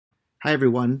Hi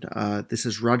everyone, this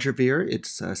is Roger Veer.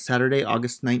 It's Saturday,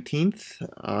 August 19th,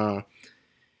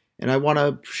 and I want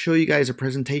to show you guys a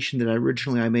presentation that I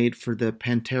made for the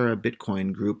Pantera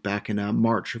Bitcoin group back in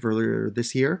March of earlier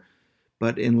this year.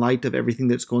 But in light of everything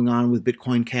that's going on with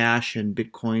Bitcoin Cash and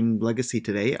Bitcoin Legacy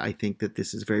today, I think that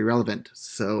this is very relevant.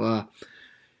 So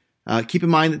keep in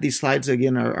mind that these slides,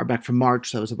 again, are back from March.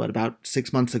 So that was about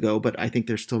 6 months ago, but I think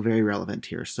they're still very relevant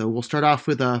here. So we'll start off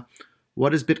with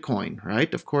what is Bitcoin,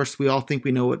 right? Of course, we all think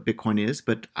we know what Bitcoin is,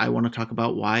 but I want to talk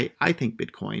about why I think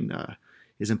Bitcoin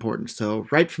is important. So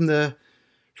right from the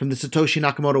Satoshi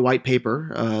Nakamoto white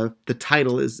paper, the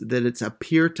title is that it's a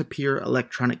peer-to-peer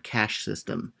electronic cash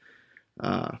system.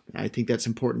 I think that's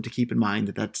important to keep in mind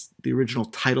that that's the original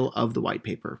title of the white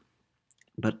paper.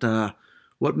 But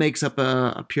what makes up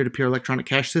a peer-to-peer electronic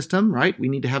cash system, right? We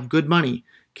need to have good money.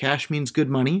 Cash means good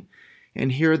money.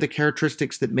 And here are the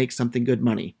characteristics that make something good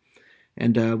money.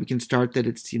 And we can start that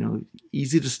it's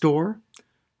easy to store,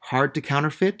 hard to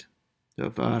counterfeit,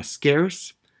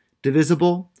 scarce,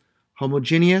 divisible,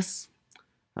 homogeneous.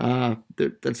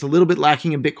 That's a little bit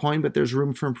lacking in Bitcoin, but there's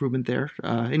room for improvement there.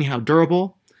 Anyhow,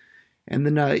 durable, and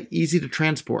then easy to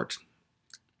transport.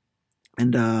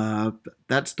 And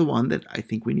that's the one that I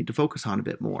think we need to focus on a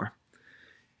bit more.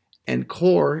 And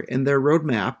Core and their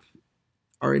roadmap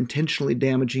are intentionally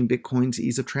damaging Bitcoin's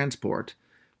ease of transport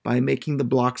by making the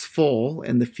blocks full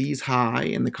and the fees high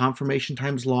and the confirmation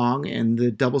times long and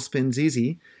the double spins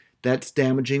easy. That's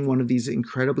damaging one of these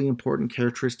incredibly important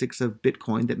characteristics of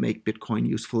Bitcoin that make Bitcoin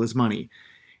useful as money.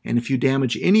 And if you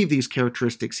damage any of these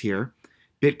characteristics here,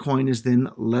 Bitcoin is then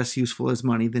less useful as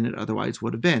money than it otherwise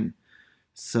would have been.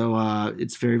 So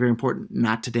it's very, very important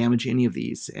not to damage any of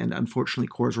these. And unfortunately,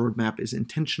 Core's roadmap is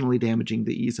intentionally damaging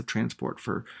the ease of transport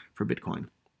for Bitcoin.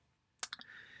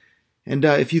 And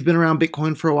if you've been around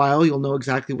Bitcoin for a while, you'll know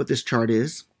exactly what this chart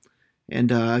is.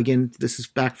 And again, this is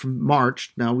back from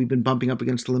March. Now we've been bumping up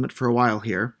against the limit for a while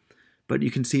here. But you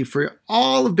can see for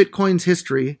all of Bitcoin's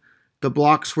history, the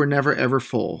blocks were never ever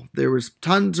full. There was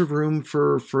tons of room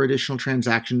for additional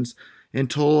transactions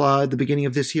until the beginning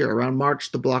of this year. Around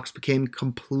March, the blocks became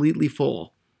completely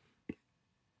full.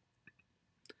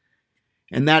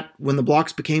 And that, when the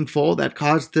blocks became full, that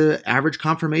caused the average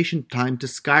confirmation time to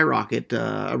skyrocket.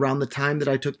 Around the time that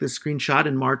I took this screenshot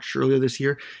in March earlier this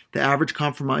year, the average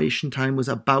confirmation time was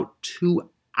about 2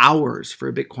 hours for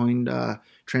a Bitcoin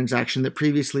transaction that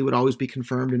previously would always be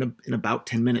confirmed in about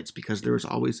 10 minutes because there was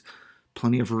always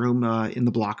plenty of room in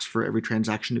the blocks for every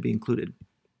transaction to be included.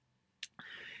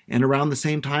 And around the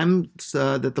same time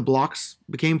that the blocks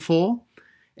became full,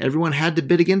 everyone had to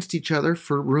bid against each other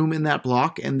for room in that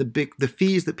block, and the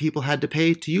fees that people had to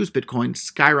pay to use Bitcoin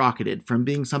skyrocketed from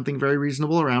being something very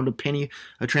reasonable, around a penny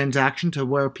a transaction, to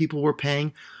where people were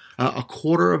paying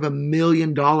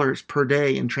 $250,000 per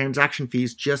day in transaction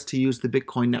fees just to use the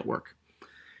Bitcoin network.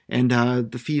 And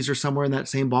the fees are somewhere in that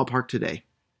same ballpark today.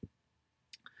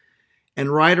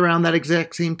 And right around that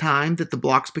exact same time that the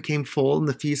blocks became full and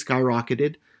the fees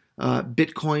skyrocketed,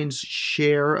 Bitcoin's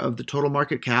share of the total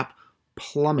market cap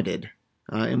plummeted.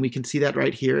 And we can see that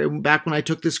right here. And back when I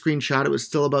took this screenshot, it was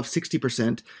still above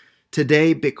 60%.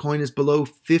 Today, Bitcoin is below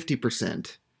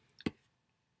 50%.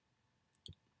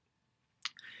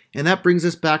 And that brings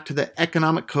us back to the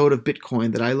economic code of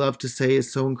Bitcoin that I love to say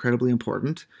is so incredibly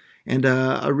important. And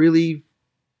a really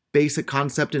basic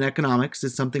concept in economics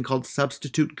is something called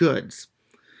substitute goods.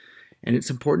 And it's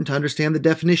important to understand the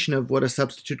definition of what a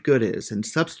substitute good is. And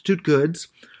substitute goods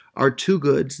are two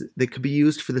goods that could be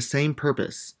used for the same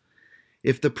purpose.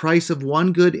 If the price of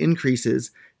one good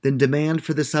increases, then demand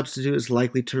for the substitute is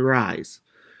likely to rise.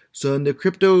 So in the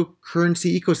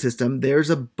cryptocurrency ecosystem, there's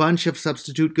a bunch of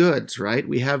substitute goods, right?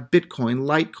 We have Bitcoin,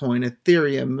 Litecoin,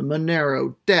 Ethereum,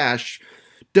 Monero, Dash,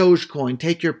 Dogecoin,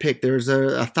 take your pick. There's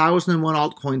 1,001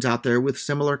 altcoins out there with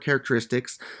similar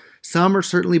characteristics. Some are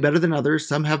certainly better than others.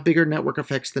 Some have bigger network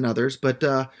effects than others, but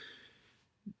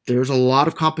there's a lot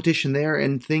of competition there,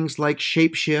 and things like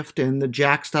Shapeshift and the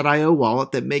Jax.io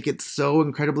wallet that make it so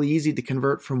incredibly easy to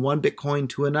convert from one Bitcoin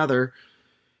to another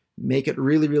make it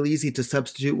really, really easy to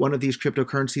substitute one of these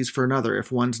cryptocurrencies for another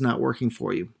if one's not working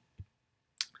for you.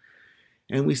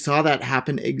 And we saw that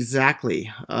happen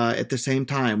exactly at the same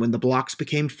time when the blocks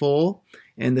became full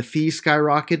and the fees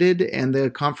skyrocketed and the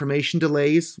confirmation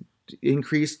delays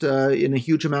increased in a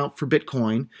huge amount for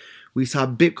Bitcoin. We saw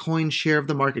Bitcoin's share of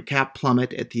the market cap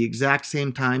plummet at the exact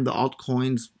same time the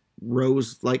altcoins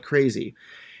rose like crazy.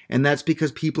 And that's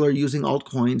because people are using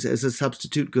altcoins as a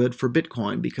substitute good for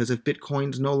Bitcoin, because if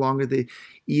Bitcoin's no longer the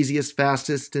easiest,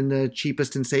 fastest, and the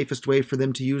cheapest and safest way for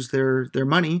them to use their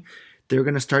money, they're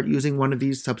going to start using one of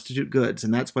these substitute goods.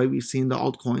 And that's why we've seen the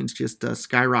altcoins just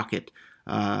skyrocket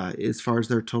as far as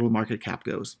their total market cap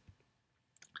goes.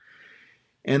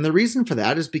 And the reason for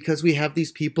that is because we have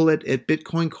these people at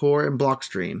Bitcoin Core and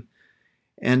Blockstream.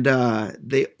 And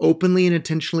they openly and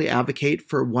intentionally advocate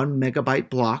for 1 megabyte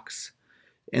blocks.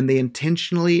 And they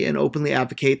intentionally and openly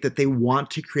advocate that they want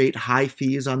to create high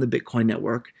fees on the Bitcoin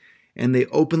network. And they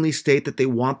openly state that they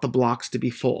want the blocks to be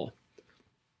full.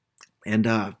 And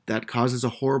that causes a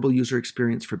horrible user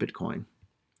experience for Bitcoin.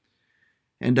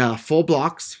 And full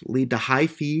blocks lead to high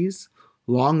fees,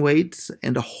 long waits,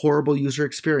 and a horrible user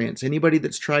experience. Anybody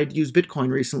that's tried to use Bitcoin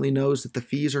recently knows that the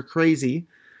fees are crazy,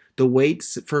 the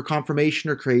waits for confirmation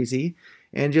are crazy,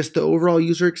 and just the overall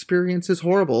user experience is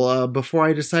horrible. Before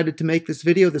I decided to make this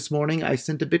video this morning, I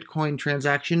sent a Bitcoin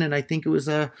transaction, and I think it was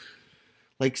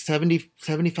like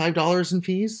 $75 in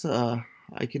fees.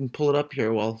 I can pull it up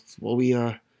here while we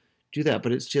do that,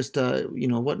 but it's just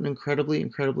what an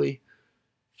incredibly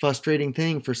frustrating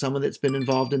thing for someone that's been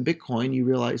involved in Bitcoin. You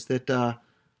realize that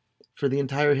for the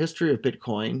entire history of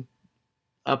Bitcoin,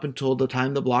 up until the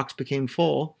time the blocks became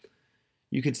full,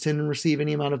 you could send and receive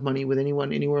any amount of money with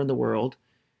anyone anywhere in the world,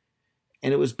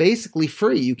 and it was basically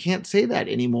free. You can't say that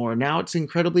anymore. Now it's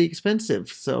incredibly expensive.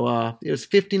 So it was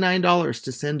 $59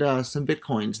 to send some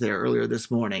Bitcoins there earlier this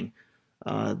morning.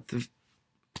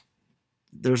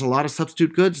 There's a lot of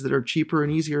substitute goods that are cheaper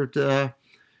and easier to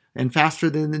and faster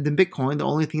than Bitcoin. The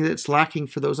only thing that's lacking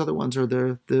for those other ones are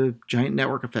the giant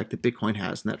network effect that Bitcoin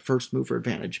has and that first mover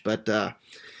advantage. But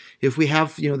if we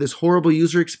have this horrible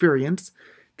user experience,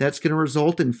 that's going to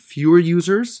result in fewer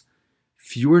users,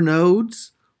 fewer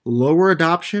nodes, lower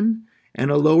adoption, and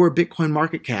a lower Bitcoin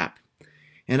market cap.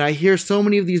 And I hear so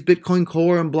many of these Bitcoin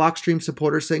Core and Blockstream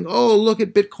supporters saying, "Oh, look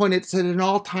at Bitcoin, it's at an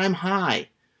all-time high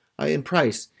in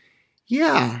price."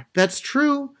 Yeah, that's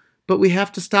true. But we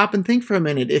have to stop and think for a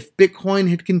minute. If Bitcoin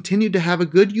had continued to have a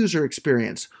good user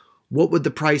experience, what would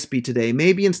the price be today?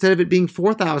 Maybe instead of it being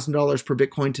 $4,000 per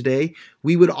Bitcoin today,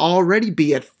 we would already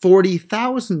be at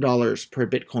 $40,000 per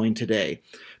Bitcoin today.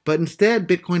 But instead,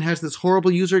 Bitcoin has this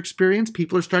horrible user experience.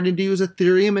 People are starting to use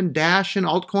Ethereum and Dash and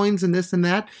altcoins and this and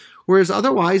that. Whereas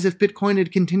otherwise, if Bitcoin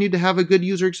had continued to have a good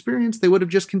user experience, they would have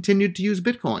just continued to use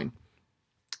Bitcoin.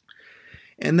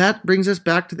 And that brings us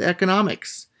back to the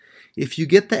economics. If you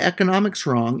get the economics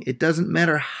wrong, it doesn't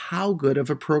matter how good of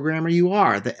a programmer you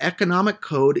are. The economic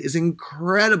code is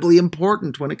incredibly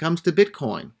important when it comes to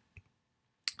Bitcoin.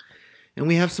 And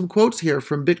we have some quotes here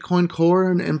from Bitcoin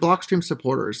Core and Blockstream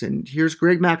supporters. And here's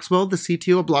Greg Maxwell, the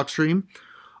CTO of Blockstream,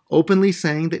 openly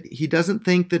saying that he doesn't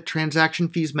think that transaction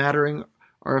fees mattering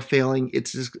are a failing,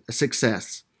 it's a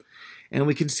success. And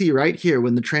we can see right here,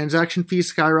 when the transaction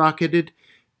fees skyrocketed,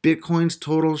 Bitcoin's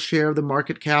total share of the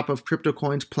market cap of crypto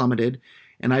coins plummeted,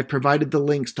 and I've provided the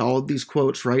links to all of these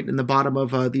quotes right in the bottom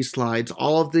of these slides.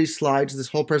 All of these slides, this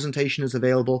whole presentation is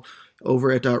available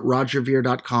over at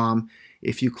rogerveer.com.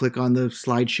 If you click on the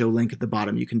slideshow link at the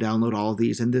bottom, you can download all of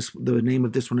these. And the name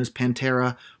of this one is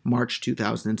Pantera, March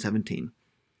 2017.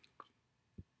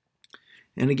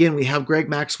 And again, we have Greg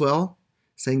Maxwell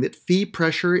saying that fee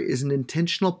pressure is an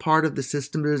intentional part of the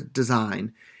system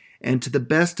design, and to the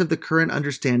best of the current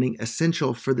understanding,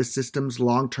 essential for the system's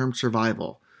long-term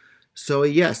survival. So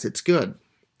yes, it's good.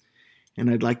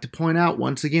 And I'd like to point out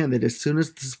once again that as soon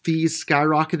as the fees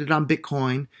skyrocketed on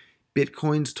Bitcoin,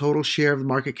 Bitcoin's total share of the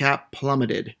market cap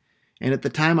plummeted. And at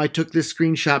the time I took this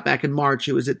screenshot back in March,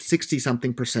 it was at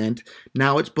 60-something%.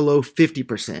 Now it's below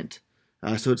 50%.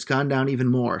 So it's gone down even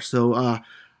more. So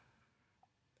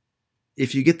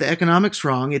if you get the economics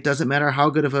wrong, it doesn't matter how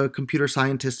good of a computer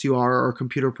scientist you are or a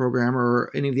computer programmer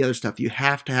or any of the other stuff. You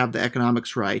have to have the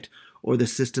economics right, or the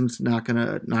system's not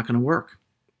gonna work.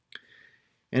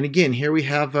 And again, here we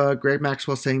have Greg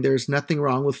Maxwell saying there's nothing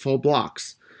wrong with full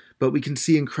blocks, but we can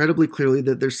see incredibly clearly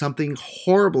that there's something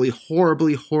horribly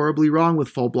wrong with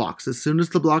full blocks. As soon as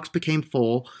the blocks became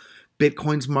full,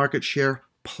 Bitcoin's market share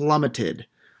plummeted.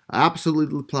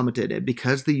 Absolutely plummeted,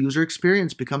 because the user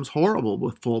experience becomes horrible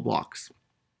with full blocks.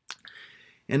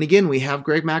 And again, we have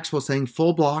Greg Maxwell saying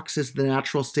full blocks is the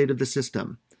natural state of the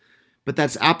system. But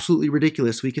that's absolutely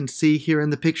ridiculous. We can see here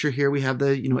in the picture here, we have the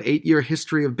 8-year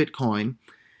history of Bitcoin.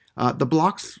 The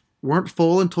blocks weren't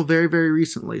full until very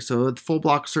recently. So the full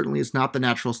block certainly is not the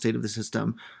natural state of the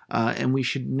system. And we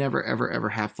should never, ever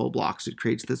have full blocks. It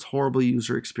creates this horrible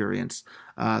user experience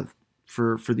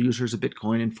for the users of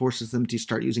Bitcoin and forces them to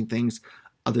start using things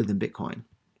other than Bitcoin.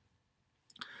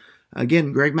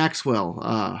 Again, Greg Maxwell,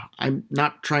 I'm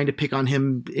not trying to pick on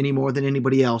him any more than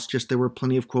anybody else, just there were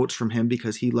plenty of quotes from him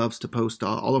because he loves to post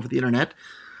all over the internet.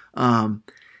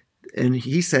 And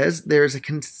he says there's a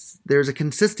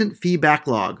consistent fee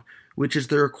backlog, which is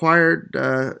the required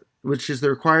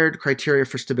criteria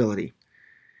for stability.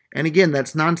 And again,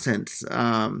 that's nonsense.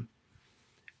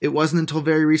 It wasn't until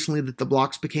very recently that the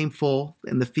blocks became full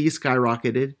and the fees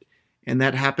skyrocketed, and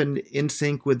that happened in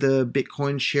sync with the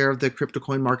Bitcoin share of the crypto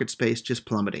coin market space just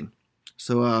plummeting.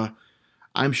 So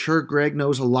I'm sure Greg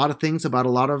knows a lot of things about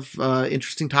a lot of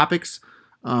interesting topics.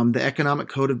 The economic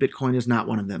code of Bitcoin is not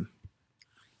one of them.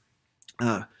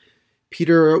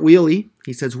 Peter Wheely,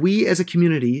 he says, we as a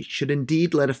community should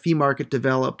indeed let a fee market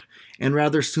develop, and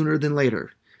rather sooner than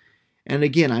later. And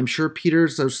again, I'm sure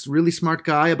Peter's a really smart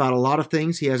guy about a lot of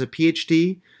things. He has a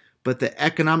PhD, but the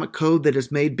economic code that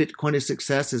has made Bitcoin a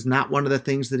success is not one of the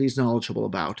things that he's knowledgeable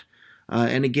about.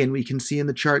 And again, we can see in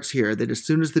the charts here that as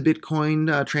soon as the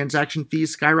Bitcoin transaction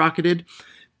fees skyrocketed,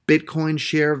 Bitcoin's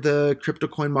share of the crypto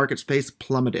coin market space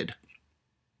plummeted.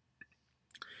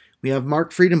 We have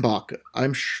Mark Friedenbach.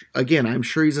 I'm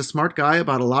sure he's a smart guy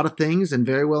about a lot of things and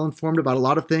very well informed about a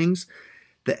lot of things.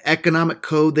 The economic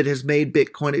code that has made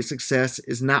Bitcoin a success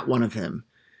is not one of them.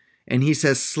 And he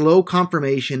says slow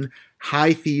confirmation,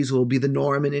 high fees will be the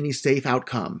norm in any safe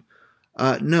outcome.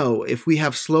 No, if we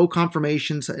have slow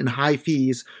confirmations and high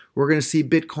fees, we're going to see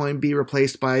Bitcoin be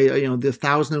replaced by the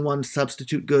 1,001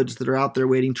 substitute goods that are out there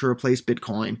waiting to replace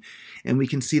Bitcoin. And we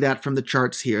can see that from the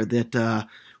charts here that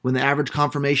when the average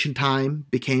confirmation time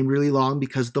became really long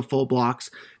because of the full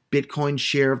blocks, Bitcoin's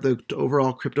share of the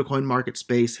overall crypto coin market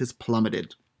space has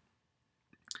plummeted.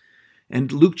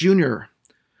 And Luke Jr.,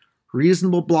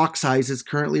 reasonable block sizes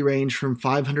currently range from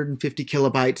 550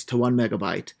 kilobytes to 1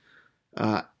 megabyte.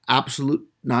 Absolute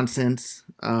nonsense.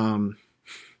 I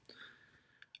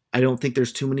don't think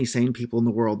there's too many sane people in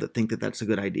the world that think that that's a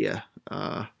good idea.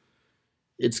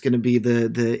 It's going to be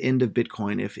the end of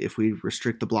Bitcoin if we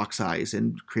restrict the block size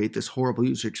and create this horrible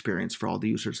user experience for all the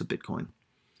users of Bitcoin.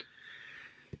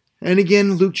 And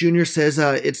again, Luke Jr. says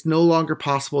it's no longer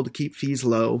possible to keep fees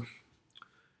low.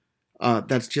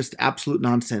 That's just absolute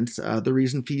nonsense. The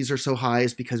reason fees are so high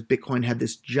is because Bitcoin had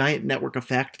this giant network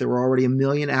effect. There were already 1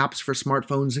 million apps for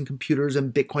smartphones and computers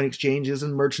and Bitcoin exchanges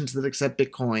and merchants that accept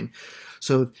Bitcoin.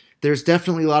 So there's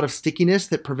definitely a lot of stickiness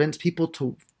that prevents people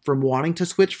from wanting to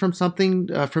switch from something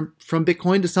from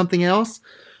Bitcoin to something else.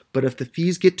 But if the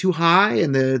fees get too high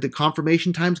and the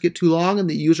confirmation times get too long and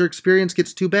the user experience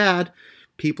gets too bad,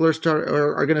 people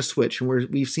are going to switch, and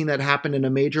we've seen that happen in a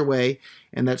major way,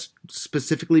 and that's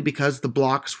specifically because the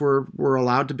blocks were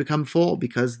allowed to become full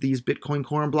because these Bitcoin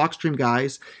Core and Blockstream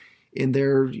guys, in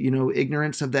their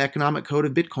ignorance of the economic code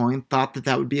of Bitcoin, thought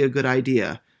that would be a good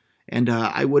idea. And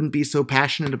I wouldn't be so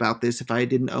passionate about this if I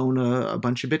didn't own a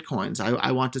bunch of Bitcoins.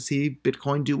 I want to see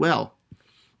Bitcoin do well.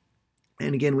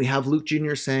 And again, we have Luke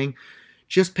Jr. saying,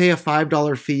 just pay a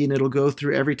 $5 fee and it'll go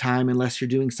through every time unless you're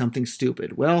doing something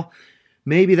stupid. Well,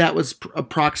 maybe that was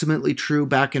approximately true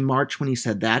back in March when he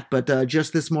said that, but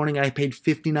just this morning I paid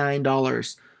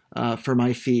 $59 for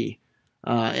my fee.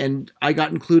 And I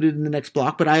got included in the next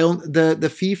block, but I own the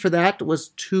fee for that was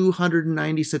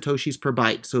 290 Satoshis per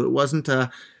byte. So it wasn't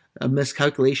a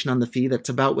miscalculation on the fee. That's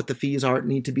about what the fees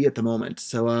need to be at the moment.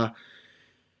 So,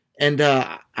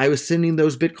 I was sending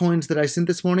those Bitcoins that I sent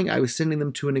this morning, I was sending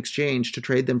them to an exchange to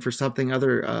trade them for something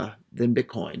other than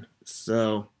Bitcoin.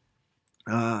 So,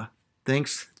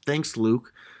 Thanks,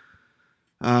 Luke.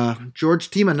 George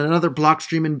Tiemann, another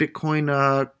Blockstream and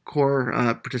Bitcoin core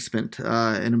participant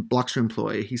and a Blockstream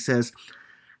employee, he says,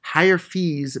 higher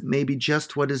fees may be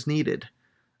just what is needed.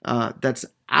 That's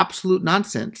absolute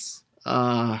nonsense.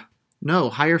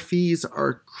 No, higher fees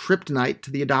are kryptonite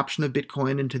to the adoption of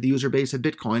Bitcoin and to the user base of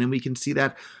Bitcoin, and we can see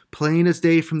that plain as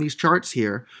day from these charts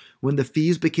here. When the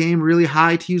fees became really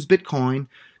high to use Bitcoin,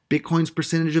 Bitcoin's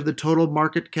percentage of the total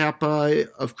market cap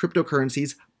of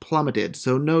cryptocurrencies plummeted.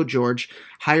 So no, George,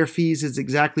 higher fees is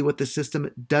exactly what the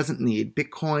system doesn't need.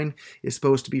 Bitcoin is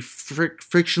supposed to be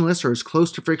frictionless, or as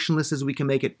close to frictionless as we can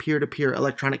make it, peer-to-peer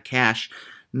electronic cash,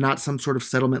 not some sort of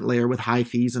settlement layer with high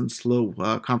fees and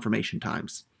slow confirmation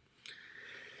times.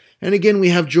 And again, we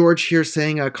have George here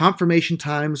saying confirmation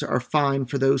times are fine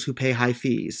for those who pay high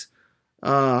fees.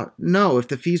 No, if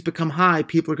the fees become high,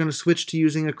 people are going to switch to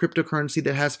using a cryptocurrency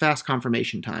that has fast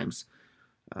confirmation times.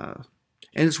 And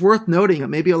it's worth noting that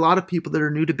maybe a lot of people that are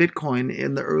new to Bitcoin,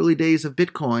 in the early days of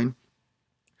Bitcoin,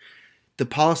 the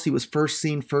policy was first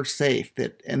seen, first safe.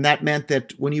 And that meant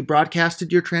that when you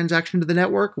broadcasted your transaction to the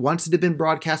network, once it had been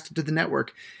broadcasted to the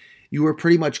network, you were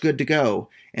pretty much good to go.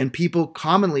 And people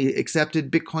commonly accepted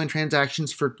Bitcoin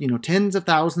transactions for tens of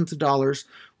thousands of dollars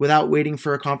without waiting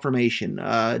for a confirmation,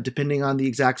 depending on the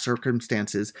exact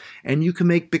circumstances. And you can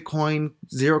make Bitcoin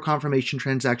zero confirmation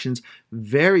transactions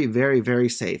very, very, very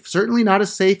safe. Certainly not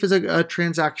as safe as a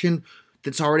transaction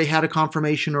that's already had a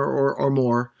confirmation or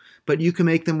more, but you can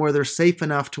make them where they're safe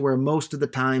enough to where most of the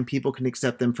time people can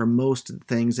accept them for most of the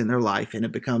things in their life, and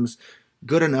it becomes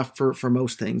good enough for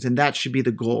most things, and that should be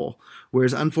the goal.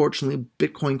 Whereas unfortunately,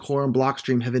 Bitcoin Core and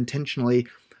Blockstream have intentionally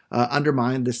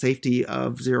undermined the safety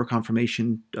of zero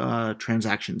confirmation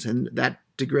transactions, and that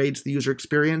degrades the user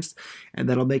experience, and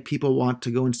that'll make people want to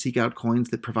go and seek out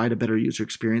coins that provide a better user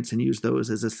experience and use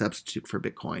those as a substitute for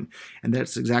Bitcoin. And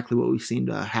that's exactly what we've seen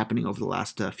happening over the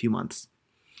last few months.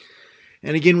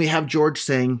 And again, we have George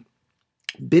saying,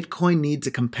 Bitcoin needs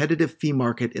a competitive fee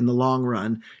market in the long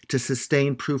run to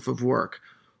sustain proof of work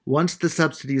once the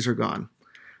subsidies are gone.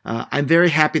 I'm very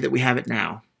happy that we have it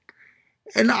now.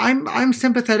 And I'm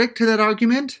sympathetic to that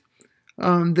argument,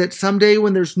 that someday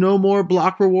when there's no more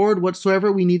block reward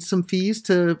whatsoever, we need some fees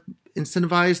to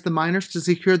incentivize the miners to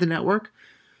secure the network.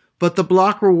 But the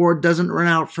block reward doesn't run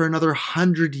out for another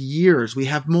 100 years. We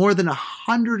have more than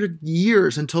 100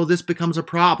 years until this becomes a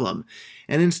problem.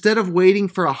 And instead of waiting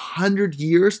for 100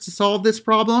 years to solve this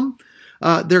problem,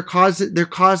 they're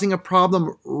causing a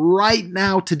problem right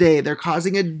now today. They're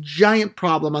causing a giant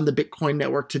problem on the Bitcoin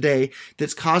network today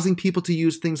that's causing people to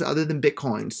use things other than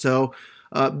Bitcoin. So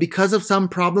because of some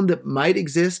problem that might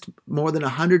exist more than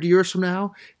 100 years from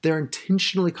now, they're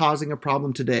intentionally causing a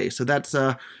problem today. So that's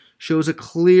shows a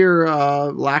clear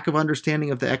lack of understanding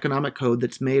of the economic code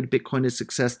that's made Bitcoin a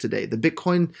success today. The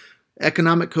Bitcoin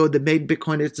economic code that made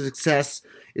Bitcoin a success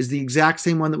is the exact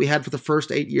same one that we had for the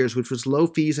first 8 years, which was low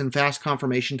fees and fast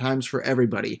confirmation times for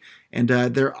everybody. And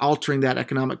they're altering that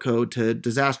economic code to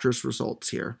disastrous results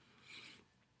here.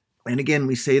 And again,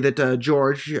 we say that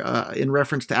George, in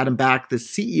reference to Adam Back, the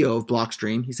CEO of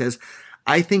Blockstream, he says,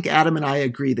 I think Adam and I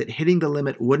agree that hitting the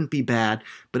limit wouldn't be bad,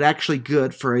 but actually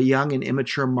good for a young and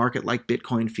immature market like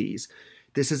Bitcoin fees.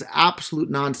 This is absolute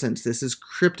nonsense. This is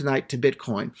kryptonite to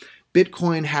Bitcoin.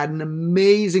 Bitcoin had an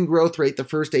amazing growth rate the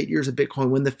first 8 years of Bitcoin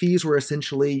when the fees were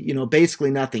essentially, basically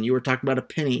nothing. You were talking about a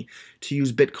penny to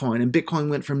use Bitcoin, and Bitcoin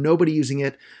went from nobody using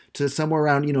it to somewhere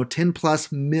around, 10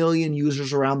 plus million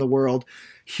users around the world.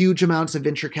 Huge amounts of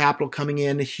venture capital coming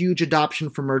in, a huge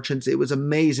adoption for merchants. It was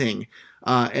amazing.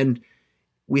 And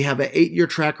we have an 8-year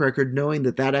track record knowing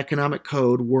that economic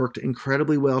code worked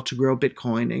incredibly well to grow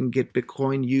Bitcoin and get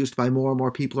Bitcoin used by more and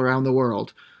more people around the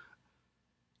world.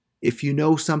 If you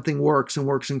know something works and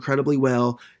works incredibly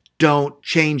well, don't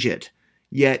change it.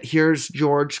 Yet here's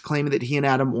George claiming that he and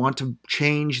Adam want to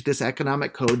change this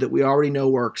economic code that we already know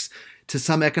works to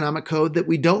some economic code that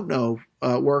we don't know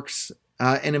works.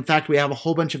 And in fact, we have a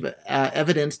whole bunch of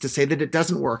evidence to say that it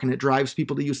doesn't work, and it drives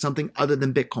people to use something other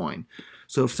than Bitcoin.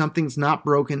 So if something's not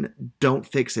broken, don't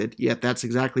fix it. Yet that's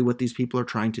exactly what these people are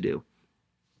trying to do.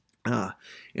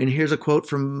 And here's a quote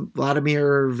from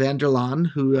Vladimir van der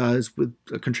Laan, who is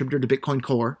a contributor to Bitcoin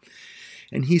Core.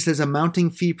 And he says, a mounting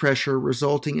fee pressure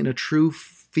resulting in a true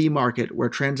fee market where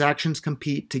transactions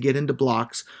compete to get into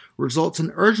blocks results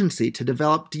in urgency to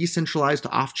develop decentralized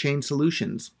off-chain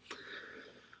solutions.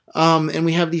 And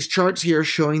we have these charts here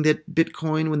showing that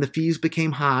Bitcoin, when the fees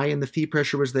became high and the fee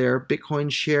pressure was there,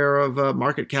 Bitcoin's share of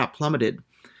market cap plummeted.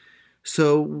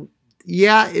 So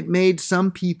yeah, it made some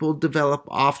people develop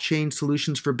off-chain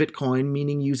solutions for Bitcoin,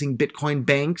 meaning using Bitcoin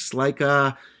banks like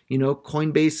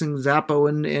Coinbase and Zappo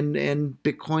and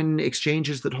Bitcoin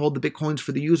exchanges that hold the Bitcoins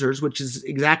for the users, which is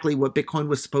exactly what Bitcoin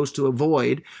was supposed to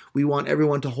avoid. We want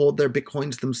everyone to hold their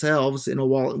Bitcoins themselves in a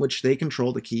wallet in which they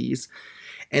control the keys.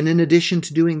 And in addition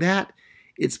to doing that,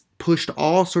 it's pushed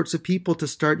all sorts of people to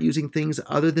start using things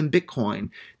other than Bitcoin.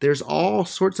 There's all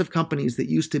sorts of companies that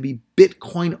used to be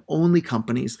Bitcoin-only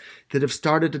companies that have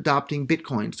started adopting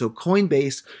Bitcoin. So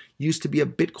Coinbase used to be a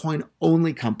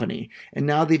Bitcoin-only company, and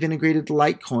now they've integrated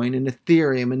Litecoin and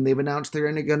Ethereum, and they've announced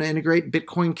they're going to integrate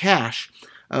Bitcoin Cash.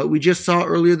 We just saw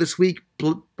earlier this week,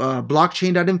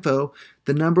 Blockchain.info,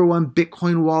 the number one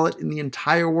Bitcoin wallet in the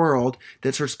entire world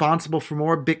that's responsible for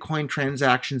more Bitcoin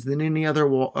transactions than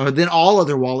than all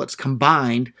other wallets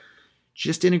combined,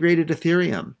 just integrated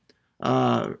Ethereum.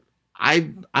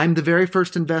 I'm the very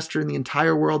first investor in the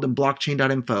entire world in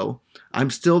Blockchain.info. I'm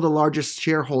still the largest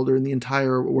shareholder in the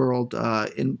entire world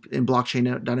in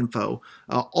Blockchain.info,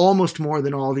 almost more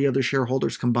than all the other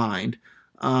shareholders combined.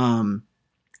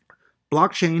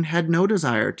 Blockchain had no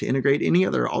desire to integrate any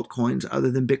other altcoins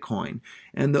other than Bitcoin.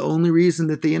 And the only reason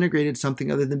that they integrated something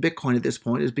other than Bitcoin at this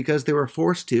point is because they were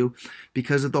forced to,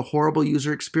 because of the horrible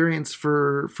user experience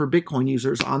for Bitcoin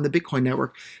users on the Bitcoin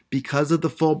network, because of the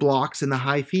full blocks and the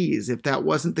high fees. If that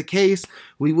wasn't the case,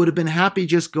 we would have been happy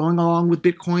just going along with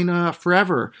Bitcoin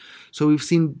forever. So we've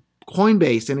seen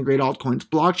Coinbase integrate altcoins,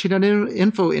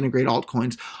 Blockchain.info integrate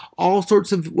altcoins. All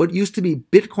sorts of what used to be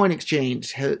Bitcoin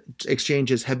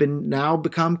exchanges have now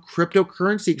become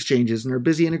cryptocurrency exchanges and are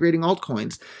busy integrating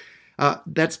altcoins.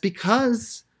 That's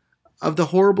because of the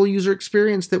horrible user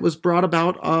experience that was brought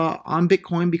about on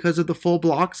Bitcoin because of the full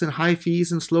blocks and high fees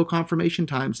and slow confirmation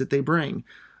times that they bring.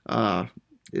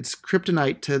 It's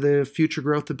kryptonite to the future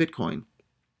growth of Bitcoin.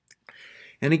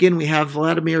 And again, we have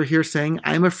Vladimir here saying,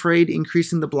 I'm afraid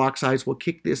increasing the block size will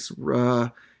kick this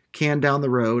can down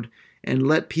the road and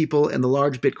let people and the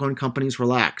large Bitcoin companies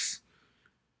relax.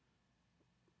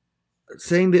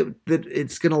 Saying that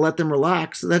it's going to let them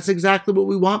relax, that's exactly what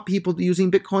we want people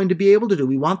using Bitcoin to be able to do.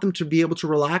 We want them to be able to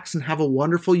relax and have a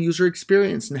wonderful user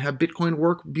experience and have Bitcoin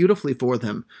work beautifully for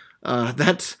them.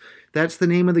 That's the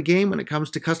name of the game when it comes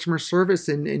to customer service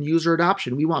and user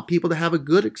adoption. We want people to have a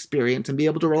good experience and be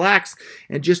able to relax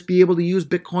and just be able to use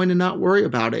Bitcoin and not worry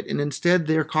about it. And instead,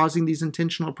 they're causing these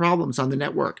intentional problems on the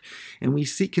network. And we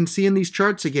can see in these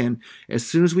charts again, as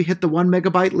soon as we hit the 1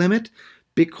 megabyte limit,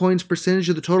 Bitcoin's percentage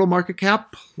of the total market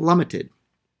cap plummeted.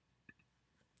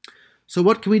 So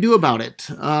what can we do about it?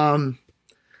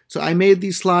 So I made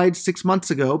these slides 6 months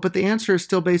ago, but the answer is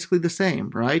still basically the same,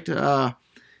 right?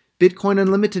 Bitcoin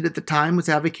Unlimited at the time was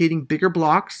advocating bigger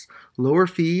blocks, lower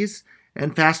fees,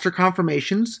 and faster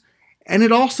confirmations. And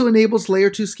it also enables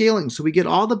layer 2 scaling. So we get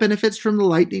all the benefits from the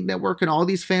Lightning Network and all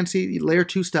these fancy layer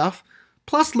 2 stuff,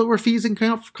 plus lower fees and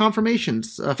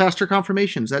confirmations, faster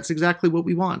confirmations. That's exactly what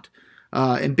we want.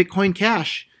 And Bitcoin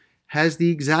Cash has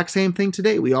the exact same thing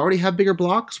today. We already have bigger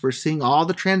blocks. We're seeing all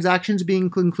the transactions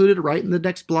being included right in the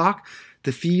next block.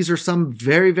 The fees are some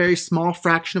very, very small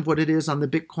fraction of what it is on the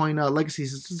Bitcoin legacy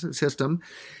system.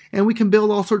 And we can build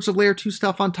all sorts of layer 2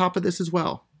 stuff on top of this as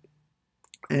well.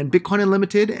 And Bitcoin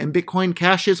Unlimited and Bitcoin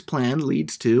Cash's plan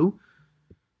leads to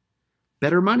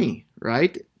better money,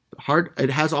 right? It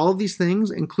has all of these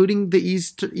things, including the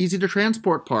easy to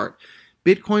transport part.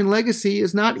 Bitcoin Legacy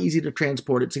is not easy to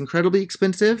transport. It's incredibly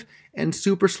expensive and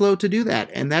super slow to do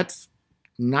that. And that's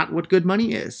not what good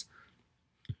money is.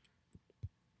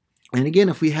 And again,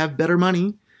 if we have better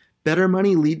money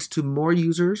leads to more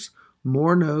users,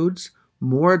 more nodes,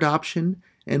 more adoption,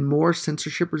 and more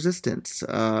censorship resistance.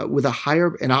 With a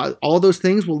higher, and all those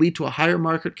things will lead to a higher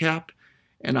market cap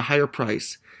and a higher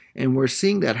price. And we're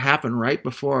seeing that happen right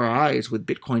before our eyes with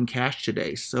Bitcoin Cash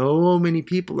today. So many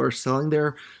people are selling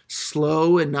their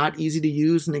slow and not easy to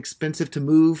use and expensive to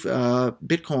move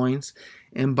Bitcoins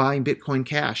and buying Bitcoin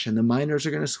Cash. And the miners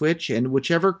are going to switch, and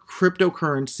whichever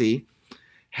cryptocurrency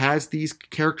has these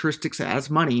characteristics as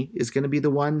money is going to be the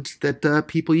ones that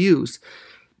people use.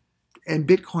 And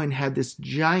Bitcoin had this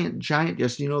giant,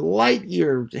 just, light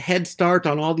year head start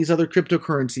on all these other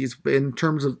cryptocurrencies in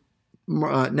terms of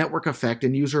network effect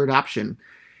and user adoption.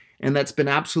 And that's been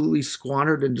absolutely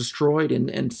squandered and destroyed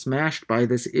and smashed by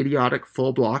this idiotic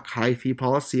full block high fee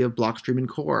policy of Blockstream and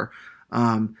Core.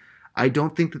 I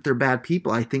don't think that they're bad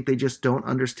people. I think they just don't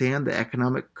understand the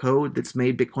economic code that's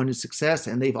made Bitcoin a success,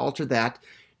 and they've altered that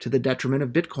to the detriment of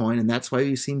Bitcoin. And that's why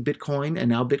we've seen Bitcoin and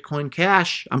now Bitcoin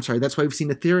Cash. That's why we've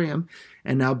seen Ethereum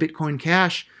and now Bitcoin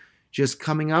Cash just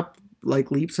coming up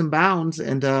like leaps and bounds.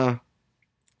 And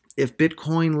if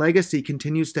Bitcoin Legacy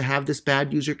continues to have this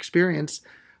bad user experience,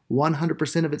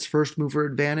 100% of its first mover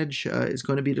advantage is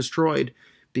going to be destroyed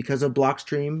because of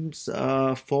Blockstream's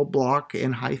full block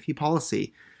and high fee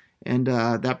policy. And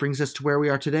that brings us to where we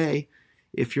are today.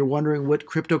 If you're wondering what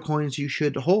crypto coins you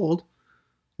should hold,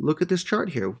 look at this chart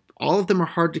here. All of them are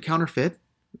hard to counterfeit,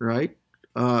 right?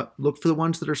 Look for the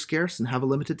ones that are scarce and have a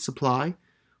limited supply.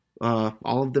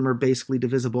 All of them are basically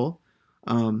divisible.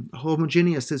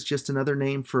 Homogeneous is just another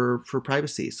name for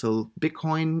privacy. So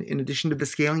Bitcoin, in addition to the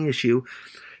scaling issue,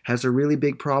 has a really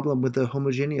big problem with the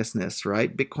homogeneousness,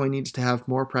 right? Bitcoin needs to have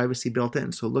more privacy built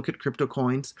in. So look at crypto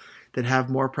coins that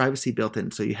have more privacy built in.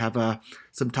 So you have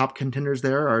some top contenders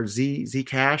there are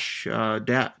Zcash,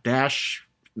 Dash.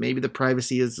 Maybe the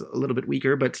privacy is a little bit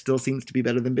weaker, but still seems to be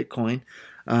better than Bitcoin.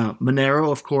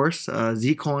 Monero, of course,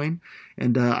 Zcoin,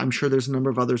 and I'm sure there's a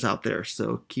number of others out there.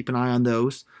 So keep an eye on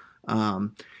those.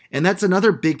 And that's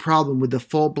another big problem with the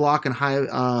full block and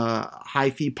high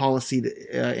fee policy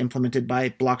implemented by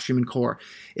Blockstream and Core.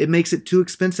 It makes it too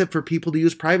expensive for people to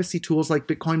use privacy tools like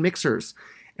Bitcoin mixers.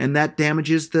 and that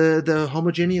damages the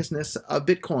homogeneousness of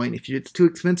Bitcoin. If it's too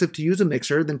expensive to use a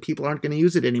mixer, then people aren't going to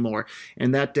use it anymore,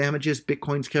 and that damages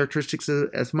Bitcoin's characteristics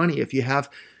as money. If you have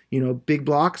big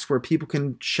blocks where people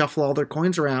can shuffle all their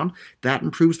coins around, that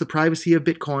improves the privacy of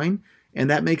Bitcoin, and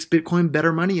that makes Bitcoin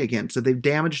better money again. So they've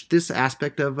damaged this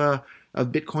aspect of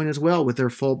Bitcoin as well with their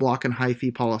full block and high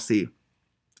fee policy.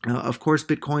 Of course,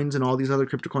 Bitcoins and all these other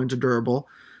crypto coins are durable,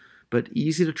 but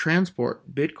easy to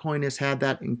transport. Bitcoin has had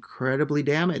that incredibly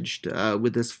damaged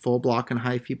with this full block and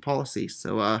high fee policy.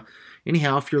 So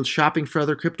anyhow, if you're shopping for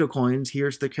other crypto coins,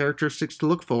 here's the characteristics to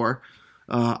look for.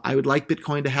 I would like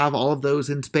Bitcoin to have all of those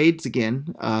in spades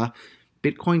again.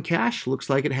 Bitcoin Cash looks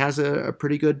like it has a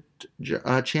pretty good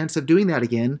chance of doing that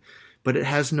again, but it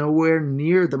has nowhere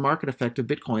near the market effect of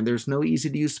Bitcoin. There's no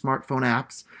easy-to-use smartphone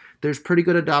apps. There's pretty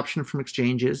good adoption from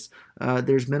exchanges.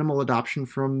 There's minimal adoption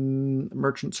from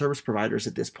merchant service providers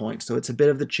at this point. So it's a bit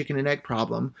of the chicken and egg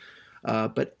problem.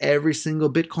 But every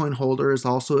single Bitcoin holder is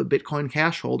also a Bitcoin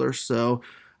Cash holder. So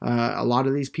a lot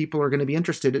of these people are going to be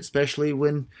interested, especially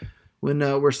when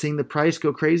we're seeing the price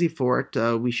go crazy for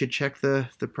it. We should check the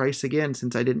price again,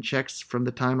 since I didn't check from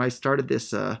the time I started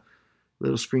this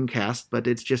little screencast, but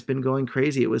it's just been going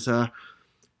crazy. It was about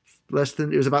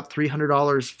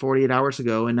 $300 48 hours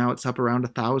ago, and now it's up around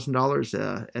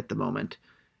 $1,000 at the moment.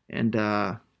 And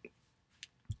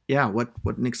yeah, what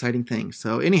an exciting thing.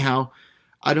 So anyhow,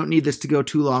 I don't need this to go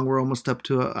too long. We're almost up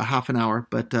to a half an hour,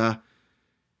 but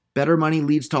better money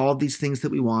leads to all of these things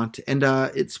that we want. And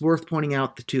it's worth pointing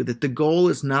out, too, that the goal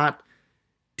is not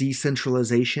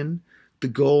decentralization. The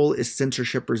goal is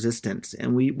censorship resistance.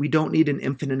 And we don't need an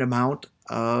infinite amount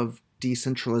of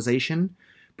decentralization,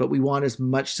 but we want as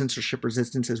much censorship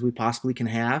resistance as we possibly can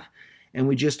have. And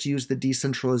we just use the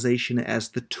decentralization as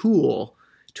the tool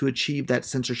to achieve that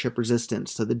censorship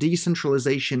resistance. So the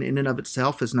decentralization in and of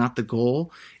itself is not the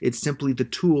goal. It's simply the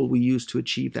tool we use to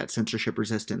achieve that censorship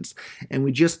resistance. And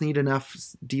we just need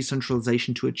enough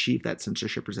decentralization to achieve that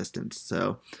censorship resistance.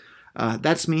 So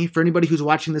that's me. For anybody who's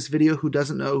watching this video who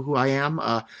doesn't know who I am,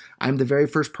 I'm the very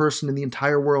first person in the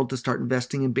entire world to start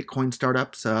investing in Bitcoin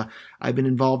startups. I've been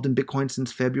involved in Bitcoin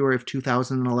since February of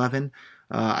 2011.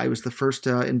 I was the first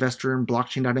investor in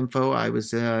Blockstream.info. I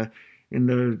was in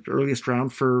the earliest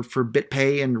round for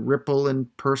BitPay and Ripple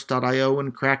and Purse.io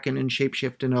and Kraken and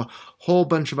Shapeshift and a whole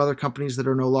bunch of other companies that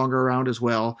are no longer around as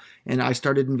well. And I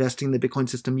started investing in the Bitcoin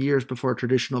system years before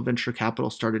traditional venture capital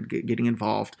started getting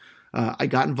involved. I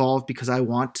got involved because I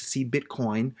want to see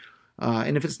Bitcoin.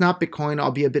 And if it's not Bitcoin,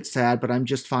 I'll be a bit sad, but I'm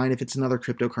just fine if it's another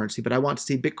cryptocurrency. But I want to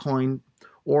see Bitcoin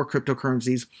or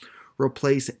cryptocurrencies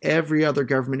replace every other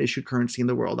government-issued currency in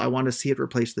the world. I want to see it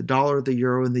replace the dollar, the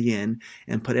euro, and the yen,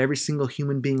 and put every single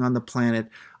human being on the planet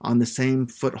on the same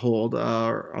foothold,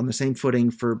 on the same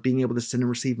footing for being able to send and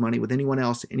receive money with anyone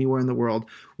else anywhere in the world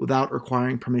without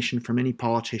requiring permission from any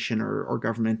politician or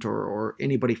government or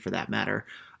anybody for that matter,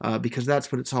 because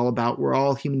that's what it's all about. We're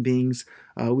all human beings.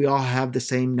 We all have the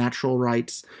same natural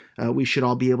rights. We should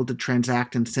all be able to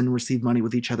transact and send and receive money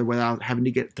with each other without having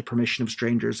to get the permission of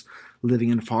strangers living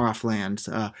in far-off lands.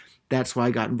 That's why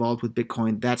I got involved with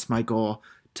Bitcoin. That's my goal.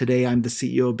 Today, I'm the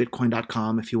CEO of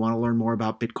Bitcoin.com. If you want to learn more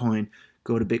about Bitcoin,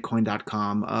 go to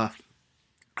Bitcoin.com.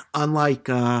 Unlike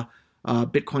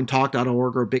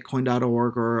BitcoinTalk.org or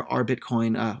Bitcoin.org or our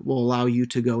Bitcoin will allow you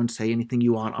to go and say anything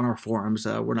you want on our forums.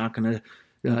 We're not going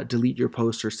to delete your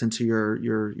post or censor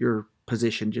your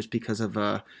position just because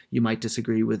of you might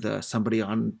disagree with somebody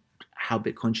on how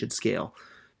Bitcoin should scale.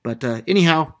 But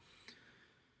anyhow,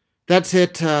 that's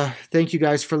it. Thank you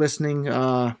guys for listening.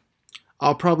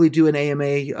 I'll probably do an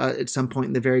AMA at some point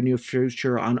in the very near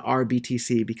future on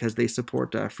RBTC because they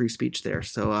support free speech there.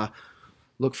 So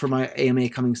look for my AMA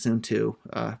coming soon too.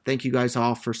 Thank you guys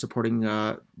all for supporting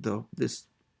this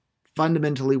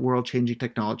fundamentally world-changing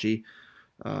technology.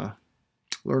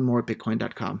 Learn more at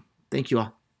Bitcoin.com. Thank you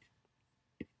all.